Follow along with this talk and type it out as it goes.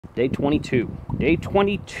Day 22. Day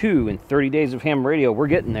 22 in 30 days of ham radio. We're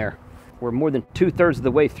getting there. We're more than 2/3 of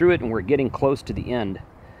the way through it, and we're getting close to the end.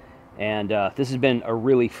 And this has been a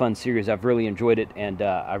really fun series. I've really enjoyed it, and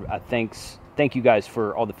thank you guys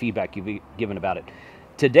for all the feedback you've given about it.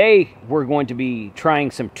 Today, we're going to be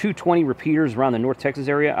trying some 220 repeaters around the North Texas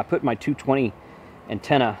area. I put my 220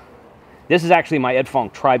 antenna. This is actually my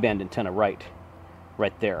Edfong tri-band antenna right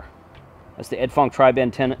there. That's the Edfong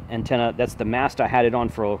tri-band antenna. That's the mast I had it on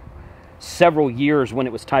for several years when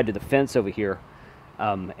it was tied to the fence over here.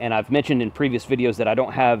 And I've mentioned in previous videos that I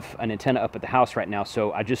don't have an antenna up at the house right now,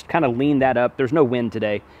 so I just kind of leaned that up. There's no wind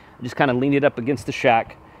today. I just kind of leaned it up against the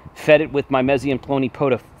shack, fed it with my Mezzi and Plony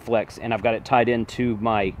Potaflex, and I've got it tied into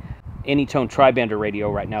my Anytone tri-bander radio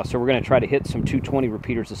right now. So we're going to try to hit some 220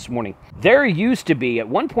 repeaters this morning. There used to be, at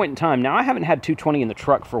one point in time, now I haven't had 220 in the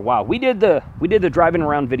truck for a while. We did the driving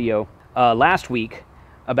around video last week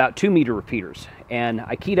about 2-meter repeaters, and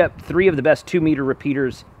I keyed up 3 of the best 2-meter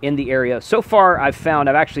repeaters in the area. So far, I've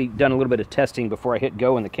actually done a little bit of testing before I hit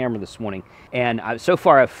go in the camera this morning, and so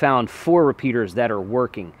far I've found 4 repeaters that are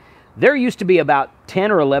working. There used to be about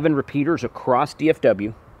 10 or 11 repeaters across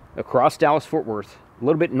DFW, across Dallas-Fort Worth, a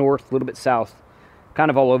little bit north, a little bit south, kind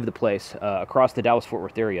of all over the place, across the Dallas-Fort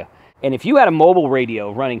Worth area. And if you had a mobile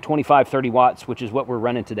radio running 25, 30 watts, which is what we're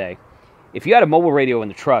running today, if you had a mobile radio in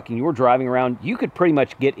the truck and you were driving around, you could pretty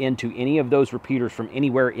much get into any of those repeaters from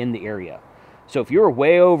anywhere in the area. So if you were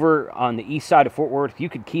way over on the east side of Fort Worth, you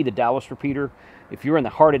could key the Dallas repeater. If you were in the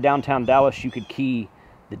heart of downtown Dallas, you could key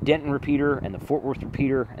the Denton repeater and the Fort Worth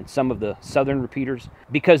repeater and some of the southern repeaters,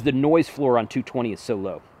 because the noise floor on 220 is so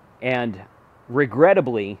low. And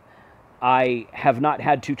regrettably, I have not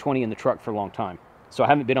had 220 in the truck for a long time, so I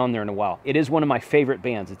haven't been on there in a while. It is one of my favorite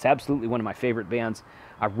bands. It's absolutely one of my favorite bands.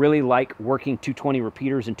 I really like working 220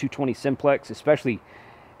 repeaters and 220 simplex, especially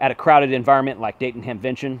at a crowded environment like Dayton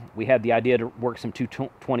Hamvention. We had the idea to work some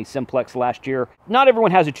 220 simplex last year. Not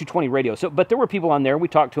everyone has a 220 radio, but there were people on there. We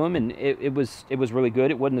talked to them, and it was really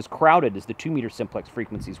good. It wasn't as crowded as the 2-meter simplex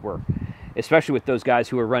frequencies were, especially with those guys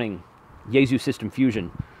who are running Yaesu System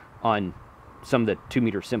Fusion on some of the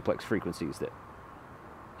 2-meter simplex frequencies. That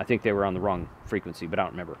I think they were on the wrong frequency, but I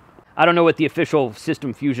don't remember. I don't know what the official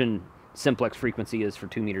System Fusion simplex frequency is for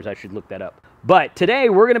 2 meters. I should look that up. But today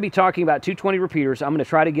we're going to be talking about 220 repeaters. I'm going to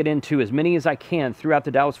try to get into as many as I can throughout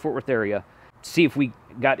the Dallas-Fort Worth area, see if we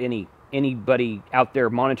got anybody out there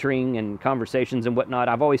monitoring and conversations and whatnot.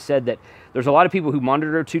 I've always said that there's a lot of people who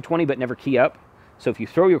monitor 220 but never key up. So if you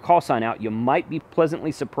throw your call sign out, you might be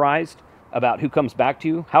pleasantly surprised about who comes back to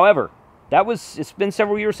you. However, it's been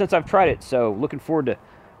several years since I've tried it, so looking forward to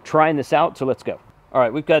trying this out, so let's go. All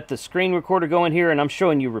right, we've got the screen recorder going here, and I'm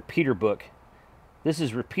showing you Repeater Book. This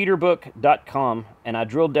is repeaterbook.com, and I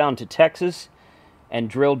drilled down to Texas and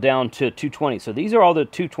drilled down to 220. So these are all the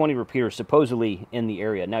 220 repeaters supposedly in the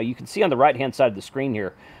area. Now, you can see on the right-hand side of the screen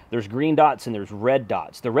here, there's green dots and there's red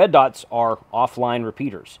dots. The red dots are offline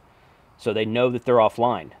repeaters, so they know that they're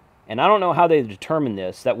offline. And I don't know how they determine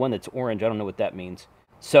this. That one that's orange, I don't know what that means.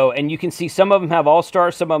 So, and you can see some of them have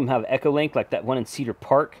All-Star, some of them have Echolink, like that one in Cedar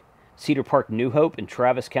Park, New Hope in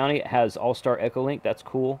Travis County. It has All-Star Echolink. That's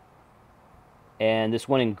cool. And this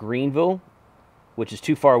one in Greenville, which is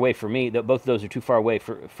too far away for me. Both of those are too far away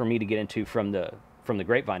for me to get into from the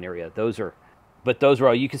Grapevine area. Those are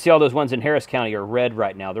all. You can see all those ones in Harris County are red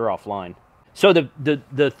right now. They're offline. So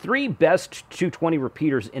the 3 best 220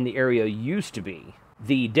 repeaters in the area used to be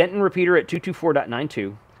the Denton repeater at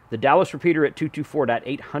 224.92, the Dallas repeater at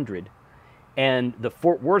 224.800, and the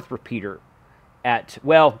Fort Worth repeater at,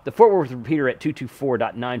 well, the Fort Worth repeater at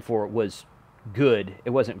 224.94 was good. It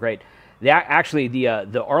wasn't great. Actually, the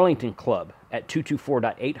Arlington Club at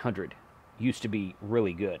 224.800 used to be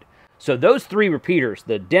really good. So those 3 repeaters,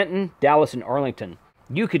 the Denton, Dallas, and Arlington,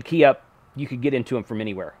 you could key up, you could get into them from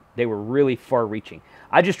anywhere. They were really far-reaching.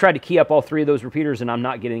 I just tried to key up all 3 of those repeaters, and I'm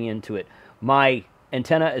not getting into it. My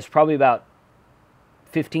antenna is probably about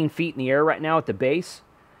 15 feet in the air right now at the base,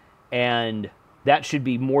 and that should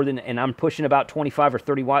be more than, and I'm pushing about 25 or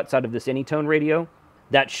 30 watts out of this Anytone radio.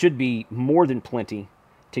 That should be more than plenty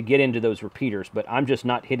to get into those repeaters, but I'm just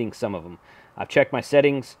not hitting some of them. I've checked my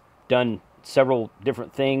settings, done several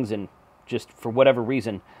different things, and just for whatever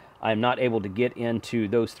reason, I'm not able to get into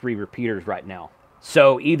those 3 repeaters right now.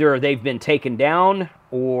 So either they've been taken down,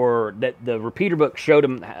 or that the repeater book showed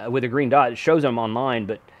them with a green dot. It shows them online,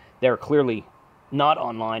 but they're clearly not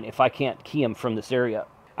online if I can't key them from this area.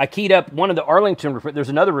 I keyed up one of the Arlington, there's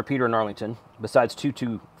another repeater in Arlington besides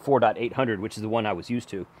 224.800, which is the one I was used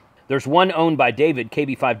to. There's one owned by David,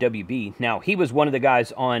 KB5WB. Now, he was one of the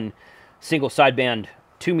guys on single sideband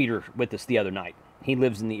 2-meter with us the other night. He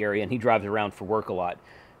lives in the area, and he drives around for work a lot.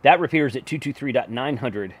 That repeater's at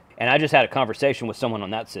 223.900, and I just had a conversation with someone on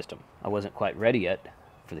that system. I wasn't quite ready yet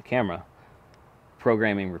for the camera,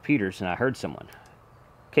 programming repeaters, and I heard someone.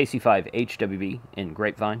 KC5HWB in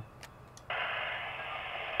Grapevine.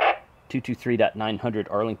 223.900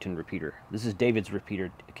 Arlington repeater. This is David's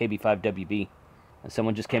repeater, KB5WB. And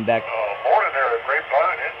someone just came back. Morning there at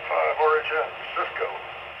Grapevine, N5 RHN, Cisco.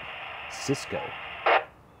 Cisco.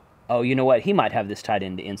 Oh, you know what? He might have this tied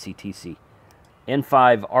into NCTC.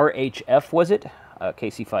 N5 RHF, was it?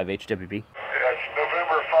 KC5HWB. That's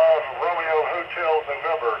November 5, Romeo Hotel,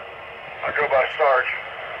 November. I go by Sarge.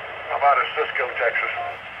 I'm out of Cisco, Texas.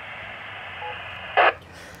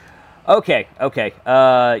 Okay.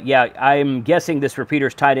 Yeah, I'm guessing this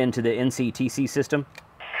repeater's tied into the NCTC system.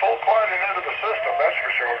 Full quieting into the system, that's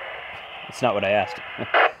for sure. That's not what I asked.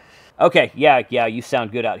 Okay, yeah, you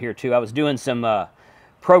sound good out here, too. I was doing some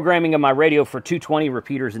programming of my radio for 220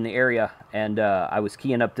 repeaters in the area, and I was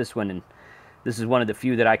keying up this one, and this is one of the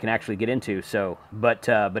few that I can actually get into. So, but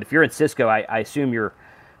if you're in Cisco, I assume you're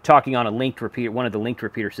talking on a linked repeater, one of the linked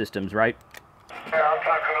repeater systems, right? Yeah, I'm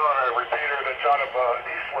talking on a repeater that's out of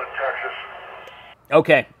Eastland, Texas.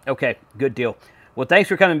 Okay, good deal. Well, thanks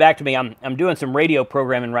for coming back to me. I'm doing some radio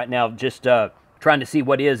programming right now, just trying to see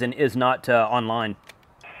what is and is not online.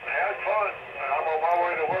 Had fun. I'm on my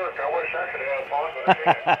way to work. I wish I could have fun, but I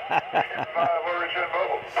can't. N5 RHN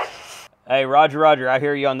Mobile. Hey, Roger, I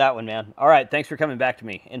hear you on that one, man. All right, thanks for coming back to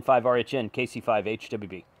me. N5 RHN,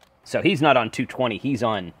 KC5HWB. So he's not on 220, he's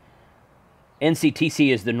on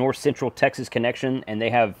NCTC is the North Central Texas connection, and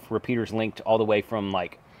they have repeaters linked all the way from,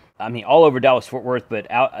 like, I mean, all over Dallas-Fort Worth, but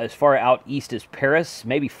out as far out east as Paris,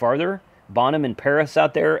 maybe farther, Bonham and Paris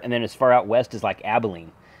out there, and then as far out west as, like,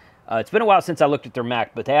 Abilene. It's been a while since I looked at their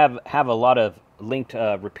map, but they have a lot of linked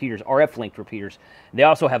repeaters, RF-linked repeaters. They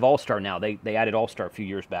also have All-Star now. They added All-Star a few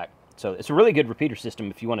years back. So it's a really good repeater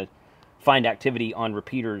system if you want to find activity on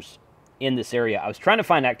repeaters in this area. I was trying to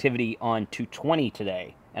find activity on 220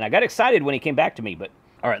 today, and I got excited when he came back to me, but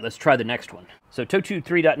all right, let's try the next one. So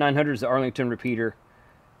 223.900 is the Arlington repeater.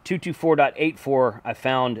 224.84 I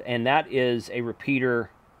found, and that is a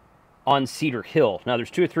repeater on Cedar Hill. Now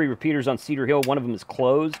there's 2 or 3 repeaters on Cedar Hill. One of them is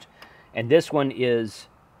closed, and this one is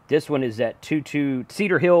at 22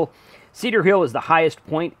 Cedar Hill. Cedar Hill is the highest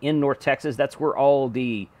point in North Texas. That's where all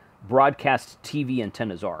the broadcast TV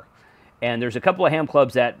antennas are. And there's a couple of ham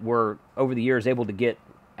clubs that were, over the years, able to get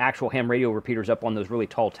actual ham radio repeaters up on those really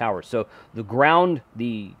tall towers. So the ground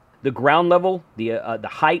level, the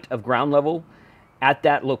height of ground level at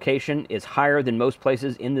that location is higher than most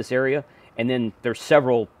places in this area. And then there's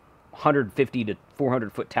several 150 to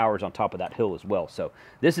 400 foot towers on top of that hill as well. So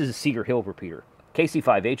this is a Cedar Hill repeater.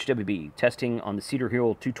 KC5HWB, testing on the Cedar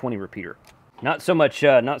Hill 220 repeater. Not so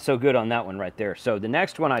good on that one right there. So the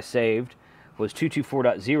next one I saved was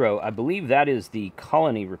 224.0. I believe that is the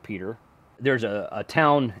Colony repeater. There's a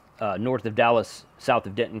town north of Dallas, south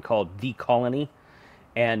of Denton, called The Colony,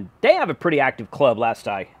 and they have a pretty active club. Last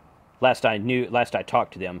I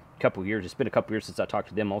talked to them a couple of years. It's been a couple of years since I talked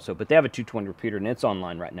to them also, but they have a 220 repeater, and it's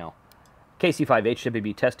online right now.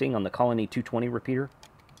 KC5HWB testing on the Colony 220 repeater.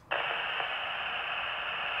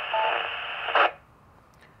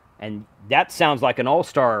 And that sounds like an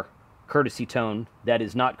All-Star courtesy tone that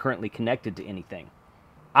is not currently connected to anything.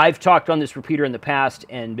 I've talked on this repeater in the past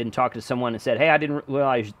and been talking to someone and said, hey, I didn't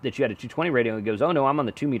realize that you had a 220 radio. And he goes, oh, no, I'm on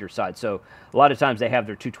the 2-meter side. So a lot of times they have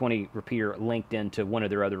their 220 repeater linked into one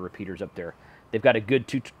of their other repeaters up there. They've got a good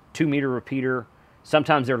 2-meter repeater.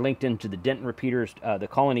 Sometimes they're linked into the Denton repeaters. The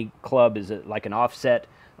Colony Club is like an offset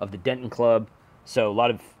of the Denton Club. So a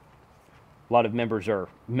lot of members are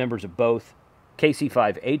members of both.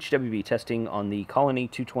 KC5HWB testing on the Colony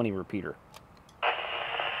 220 repeater.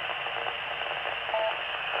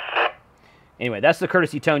 Anyway, that's the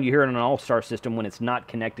courtesy tone you hear in an All-Star system when it's not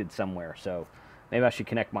connected somewhere. So maybe I should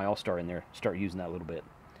connect my All-Star in there, start using that a little bit.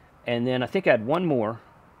 And then I think I had one more.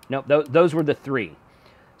 Nope, those were the 3.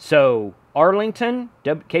 So Arlington,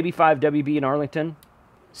 KB5WB in Arlington,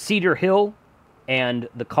 Cedar Hill, and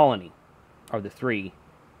the Colony are the 3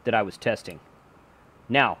 that I was testing.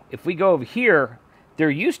 Now, if we go over here, there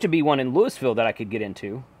used to be one in Louisville that I could get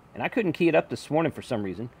into, and I couldn't key it up this morning for some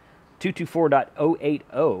reason.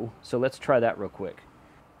 224.080, so let's try that real quick.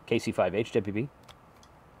 KC5HWB.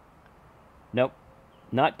 Nope,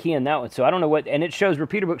 not keying that one, so I don't know what, and it shows,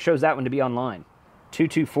 Repeater Book shows that one to be online.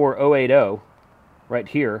 224.080, right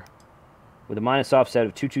here, with a minus offset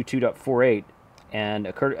of 222.48, and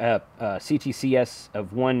a CTCS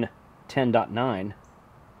of 110.9.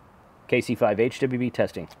 KC5HWB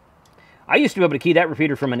testing. I used to be able to key that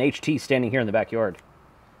repeater from an HT standing here in the backyard.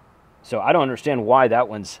 So I don't understand why that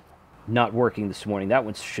one's not working this morning. That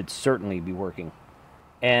one should certainly be working.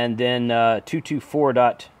 And then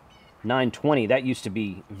 224.920, that used to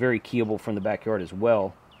be very keyable from the backyard as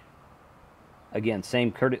well. Again,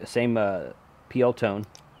 same PL tone.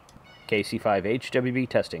 KC5 HWB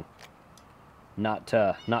testing.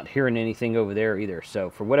 Not hearing anything over there either. So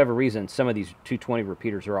for whatever reason, some of these 220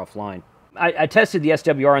 repeaters are offline. I tested the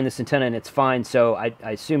SWR on this antenna and it's fine, so I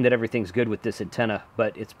assume that everything's good with this antenna,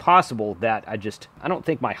 but it's possible that I don't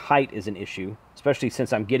think my height is an issue, especially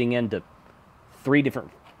since I'm getting into 3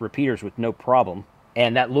 different repeaters with no problem,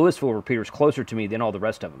 and that Louisville repeater is closer to me than all the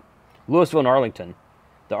rest of them. Louisville and Arlington.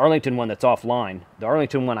 The Arlington one that's offline, the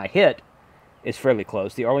Arlington one I hit is fairly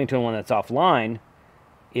close. The Arlington one that's offline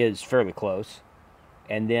is fairly close.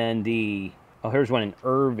 And then here's one in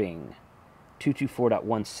Irving,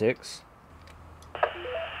 224.16.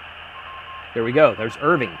 There we go. There's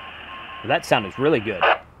Irving. Well, that sounded really good.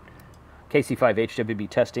 KC5 HWB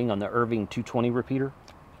testing on the Irving 220 repeater.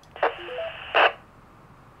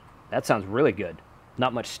 That sounds really good.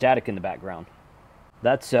 Not much static in the background.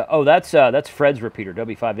 That's Fred's repeater,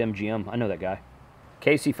 W5MGM. I know that guy.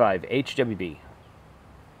 KC5 HWB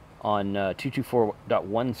on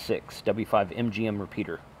 224.16 W5MGM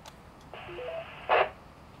repeater.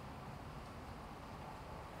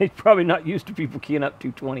 He's probably not used to people keying up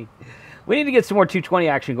 220. We need to get some more 220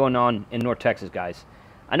 action going on in North Texas, guys.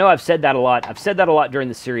 I know I've said that a lot. I've said that a lot during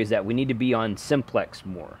the series, that we need to be on simplex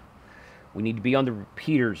more. We need to be on the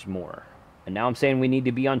repeaters more. And now I'm saying we need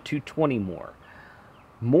to be on 220 more.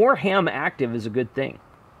 More ham active is a good thing.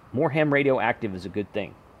 More ham radio active is a good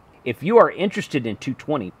thing. If you are interested in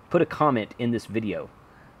 220, put a comment in this video.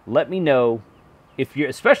 Let me know,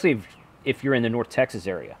 especially if you're in the North Texas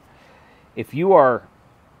area. If you are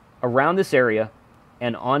around this area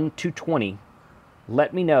and on 220,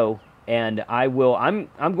 let me know, and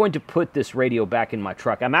I'm going to put this radio back in my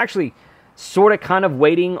truck. I'm actually sort of kind of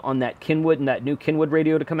waiting on that Kenwood and that new Kenwood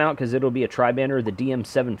radio to come out, because it'll be a tri-bander, the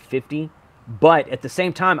DM750. But at the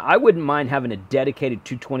same time, I wouldn't mind having a dedicated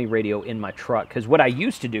 220 radio in my truck, because what I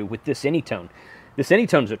used to do with this Anytone is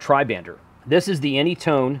a tri-bander. This is the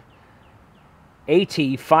Anytone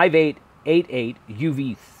AT5888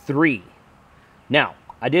 UV3. Now,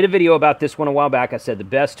 I did a video about this one a while back. I said the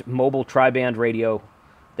best mobile tri-band radio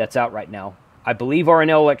that's out right now. I believe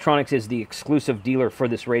RNL Electronics is the exclusive dealer for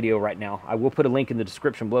this radio right now. I will put a link in the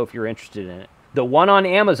description below if you're interested in it. The one on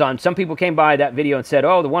Amazon, some people came by that video and said,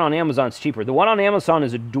 oh, the one on Amazon's cheaper. The one on Amazon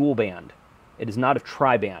is a dual band. It is not a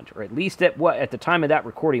tri-band, or at least at the time of that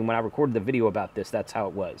recording, when I recorded the video about this, that's how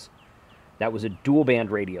it was. That was a dual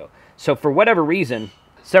band radio. So for whatever reason,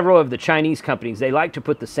 several of the Chinese companies, they like to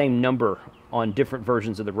put the same number on different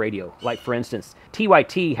versions of the radio. Like, for instance,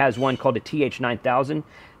 TYT has one called a TH9000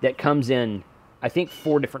 that comes in, I think,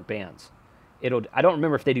 4 different bands. I don't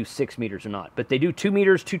remember if they do 6 meters or not, but they do 2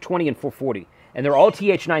 meters, 220, and 440. And they're all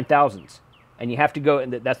TH9000s. And you have to go,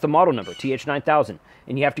 and that's the model number, TH9000.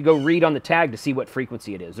 And you have to go read on the tag to see what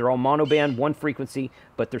frequency it is. They're all monoband, 1 frequency,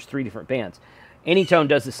 but there's 3 different bands. Anytone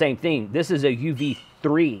does the same thing. This is a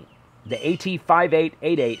UV3. The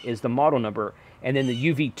AT5888 is the model number, and then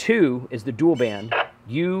the UV2 is the dual band.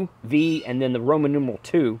 UV, and then the Roman numeral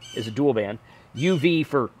 2 is a dual band. UV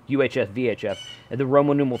for UHF, VHF, and the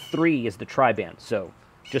Roman numeral 3 is the tri-band. So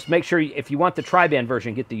just make sure, if you want the tri-band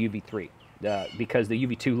version, get the UV3, because the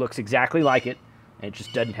UV2 looks exactly like it, and it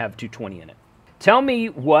just doesn't have 220 in it. Tell me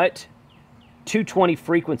what 220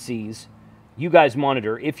 frequencies you guys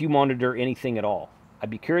monitor, if you monitor anything at all. I'd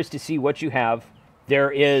be curious to see what you have.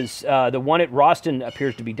 There is the one at Roston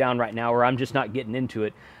appears to be down right now, or I'm just not getting into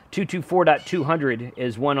it. 224.200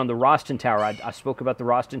 is one on the Roston Tower. I spoke about the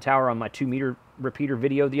Roston Tower on my 2-meter repeater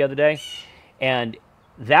video the other day, and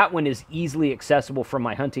that one is easily accessible from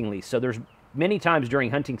my hunting lease. So there's many times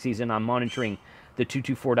during hunting season I'm monitoring the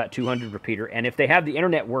 224.200 repeater, and if they have the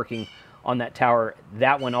internet working on that tower,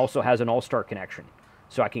 that one also has an All-Star connection.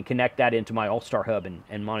 So I can connect that into my All-Star hub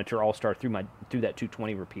and monitor All-Star through that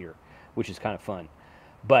 220 repeater, which is kind of fun.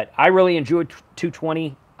 But I really enjoyed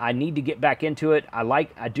 220. I need to get back into it.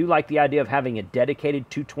 I do like the idea of having a dedicated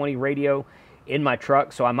 220 radio in my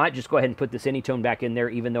truck, so I might just go ahead and put this Anytone back in there,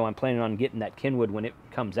 even though I'm planning on getting that Kenwood when it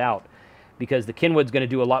comes out, because the Kenwood's going to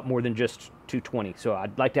do a lot more than just 220. So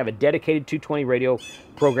I'd like to have a dedicated 220 radio,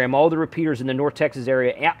 program all the repeaters in the North Texas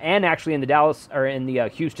area, and actually in the Dallas, or in the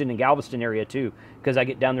Houston and Galveston area too, because I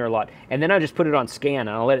get down there a lot. And then I just put it on scan, and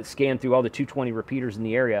I'll let it scan through all the 220 repeaters in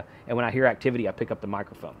the area, and when I hear activity, I pick up the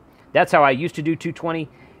microphone. That's how I used to do 220,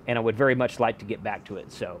 and I would very much like to get back to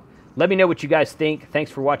it. So let me know what you guys think. Thanks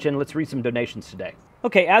for watching. Let's read some donations today.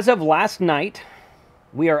 Okay, as of last night,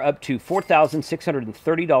 We are up to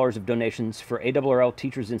 $4,630 of donations for ARRL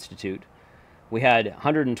Teachers Institute. We had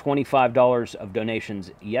 $125 of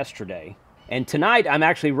donations yesterday. And tonight, I'm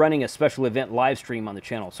actually running a special event live stream on the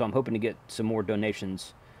channel, so I'm hoping to get some more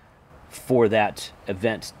donations for that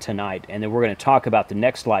event tonight. And then we're going to talk about the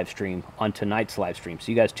next live stream on tonight's live stream.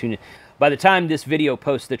 So you guys tune in. By the time this video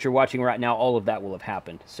posts that you're watching right now, all of that will have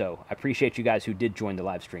happened. So I appreciate you guys who did join the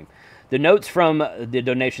live stream. The notes from the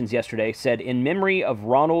donations yesterday said, in memory of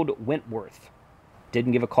Ronald Wentworth.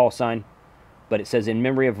 Didn't give a call sign, but it says in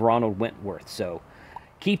memory of Ronald Wentworth. So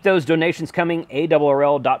keep those donations coming.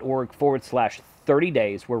 ARRL.org/30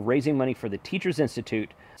 days. We're raising money for the Teachers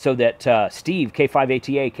Institute so that Steve,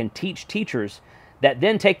 K5ATA, can teach teachers that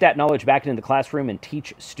then take that knowledge back into the classroom and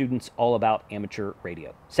teach students all about amateur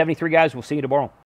radio. 73 guys, we'll see you tomorrow.